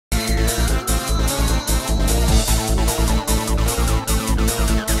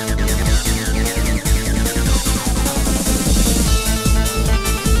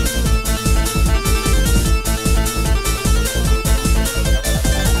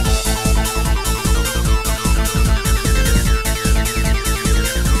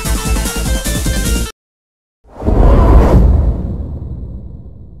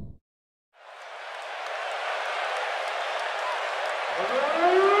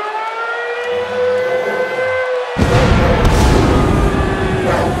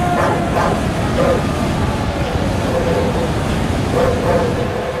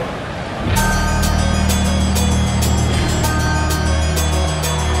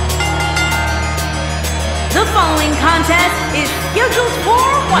following contest is scheduled for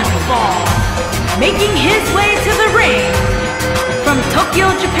one fall. Making his way to the ring from Tokyo,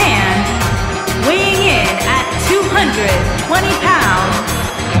 Japan, weighing in at 220 pounds,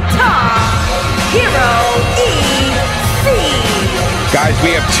 Hero EC. Guys,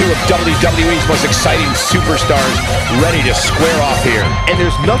 we have two of WWE's most exciting superstars ready to square off here. And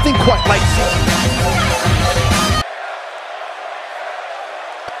there's nothing quite like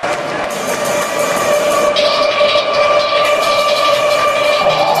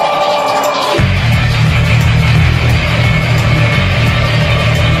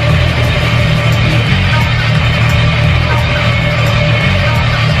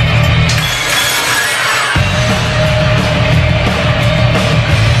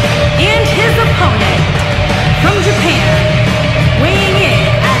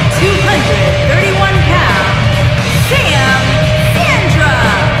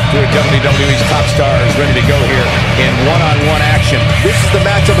WWE's top stars ready to go here in one-on-one action. This is the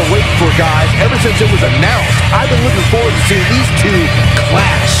match I've been waiting for, guys. Ever since it was announced, I've been looking forward to seeing these two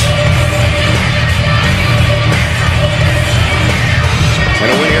clash. And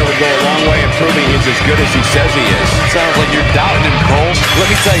a win here would go a long way in proving he's as good as he says he is. Sounds like you're doubting him, Cole. Let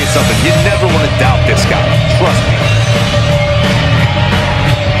me tell you something. You never want to doubt this guy. Trust me.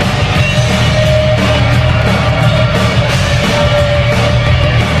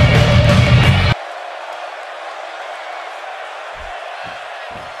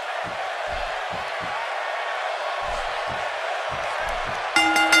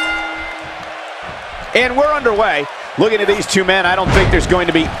 And we're underway. Looking at these two men, I don't think there's going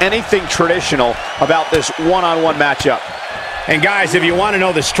to be anything traditional about this one-on-one matchup. And guys, if you want to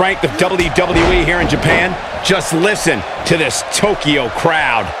know the strength of WWE here in Japan, just listen to this Tokyo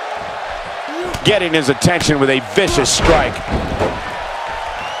crowd. Getting his attention with a vicious strike.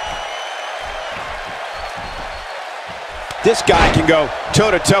 This guy can go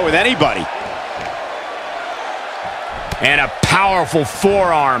toe-to-toe with anybody. And a powerful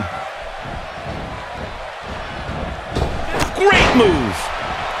forearm. Great move.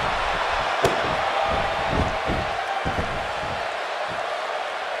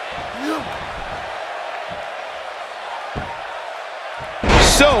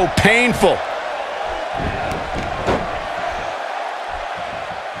 So painful.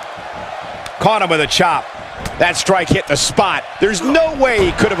 Caught him with a chop. That strike hit the spot. There's no way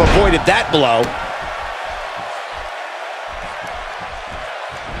he could have avoided that blow.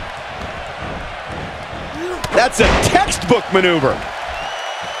 That's a textbook maneuver.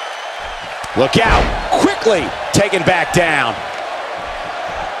 Look out. Quickly taken back down.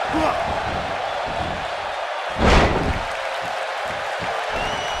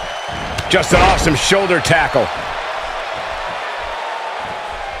 Just an awesome shoulder tackle.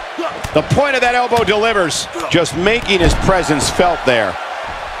 The point of that elbow delivers, just making his presence felt there.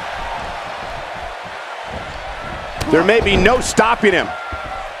 There may be no stopping him.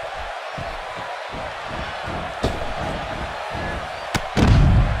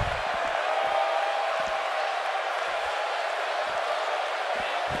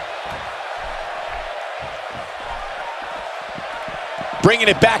 Bringing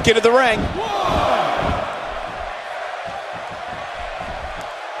it back into the ring.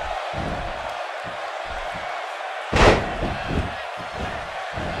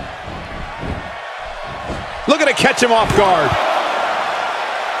 Looking to catch him off guard.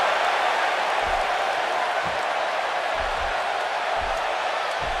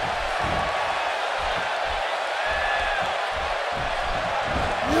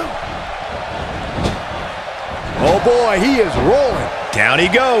 Oh boy, he is rolling. Down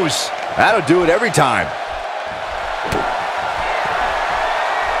he goes. That'll do it every time.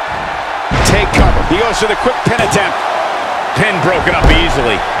 Take cover. He goes for the quick pin attempt. Pin broken up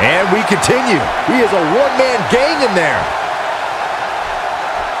easily. And we continue. He is a one-man gang in there.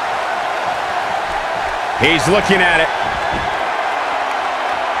 He's looking at it.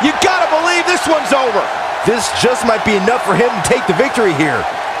 You gotta believe this one's over. This just might be enough for him to take the victory here.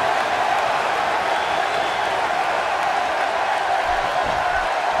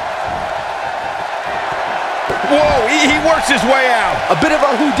 Whoa, he works his way out. A bit of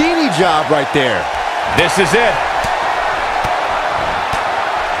a Houdini job right there. This is it.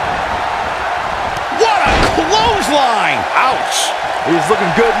 What a clothesline. Ouch. He's looking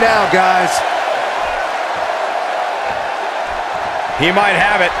good now, guys. He might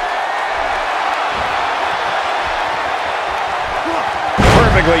have it.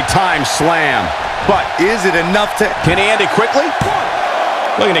 Perfectly timed slam. But is it enough to... Can he end it quickly?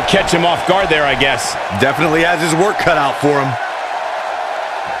 Looking to catch him off guard there, I guess. Definitely has his work cut out for him.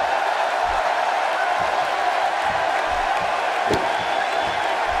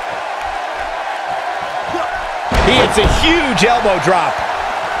 It's a huge elbow drop.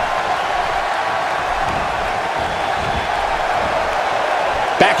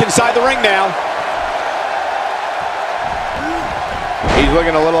 Back inside the ring now. He's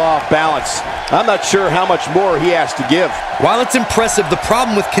looking a little off balance. I'm not sure how much more he has to give. While it's impressive, the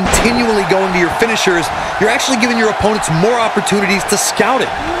problem with continually going to your finishers, you're actually giving your opponents more opportunities to scout it.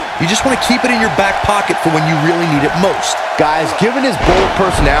 You just want to keep it in your back pocket for when you really need it most. Guys, given his bold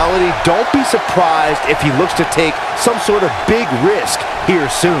personality, don't be surprised if he looks to take some sort of big risk here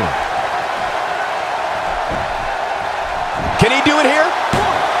soon. Can he do it here?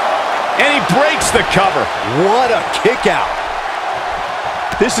 And he breaks the cover. What a kick out.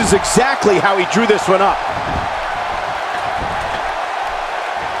 This is exactly how he drew this one up.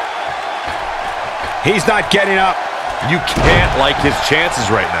 He's not getting up. You can't like his chances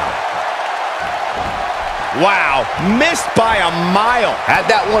right now. Wow, missed by a mile. Had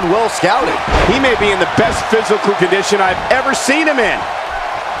that one well scouted. He may be in the best physical condition I've ever seen him in.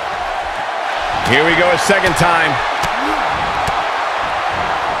 Here we go a second time.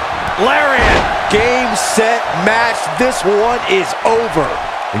 Lariat. Game, set, match. This one is over.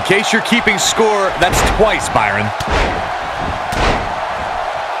 In case you're keeping score, that's twice, Byron.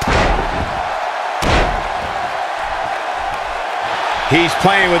 He's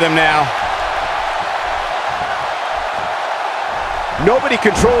playing with him now. Nobody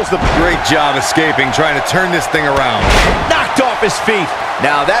controls the... Great job escaping, trying to turn this thing around. Knocked off his feet.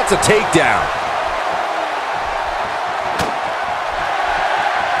 Now that's a takedown.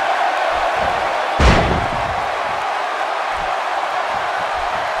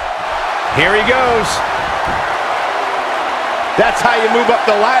 Here he goes. That's how you move up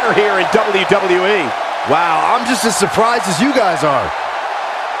the ladder here in WWE. Wow, I'm just as surprised as you guys are.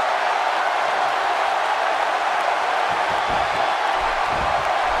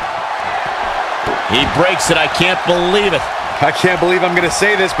 He breaks it. I can't believe it. I can't believe I'm going to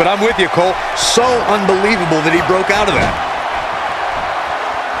say this, but I'm with you, Cole. So unbelievable that he broke out of that.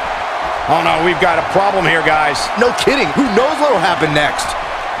 Oh, no, we've got a problem here, guys. No kidding. Who knows what will happen next?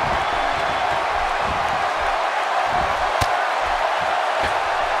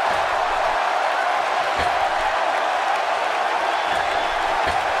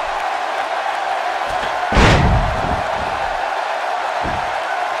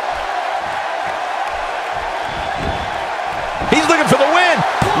 He's looking for the win.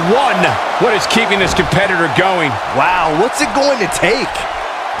 One. What is keeping this competitor going? Wow, what's it going to take?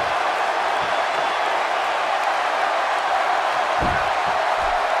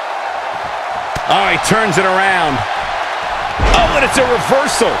 Oh, he turns it around. Oh, and it's a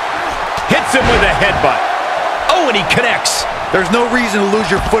reversal. Hits him with a headbutt. Oh, and he connects. There's no reason to lose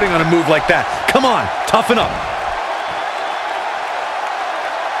your footing on a move like that. Come on, toughen up.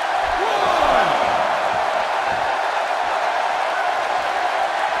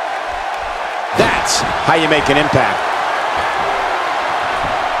 That's how you make an impact.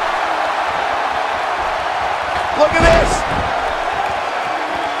 Look at this.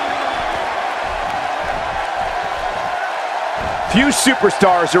 Few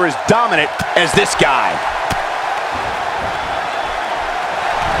superstars are as dominant as this guy.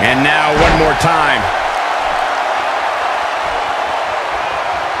 And now one more time.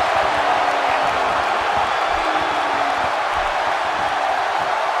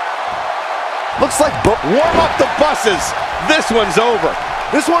 Looks like warm up the buses. This one's over.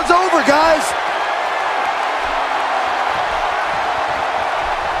 This one's over, guys.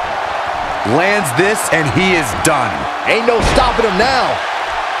 Lands this, and he is done. Ain't no stopping him now.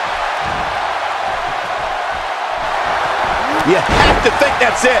 You have to think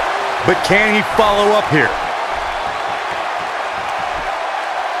that's it. But can he follow up here?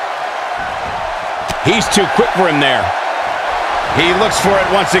 He's too quick for him there. He looks for it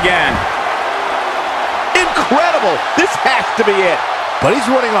once again. Incredible. This has to be it. But he's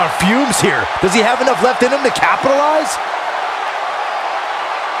running on fumes here. Does he have enough left in him to capitalize?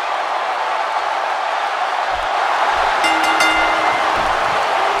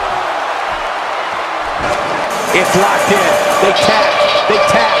 It's locked in. They tap. They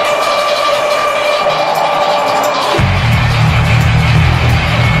tap.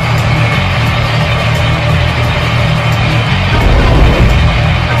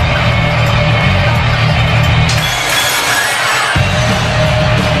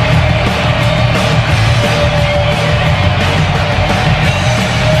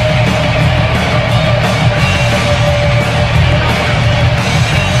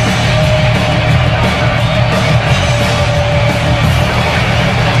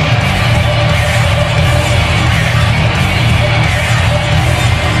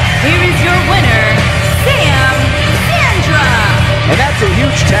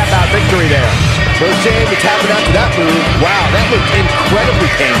 tap-out victory there. So Shane tapping out to that move. Wow, that looked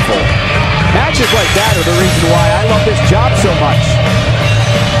incredibly painful. Matches like that are the reason why I love this job so much.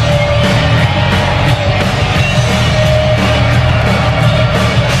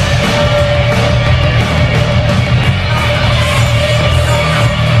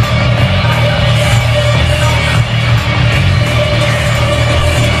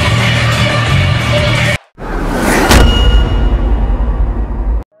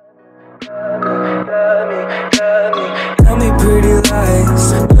 Tell me pretty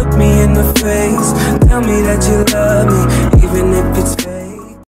lies, look me in the face. Tell me that you love me.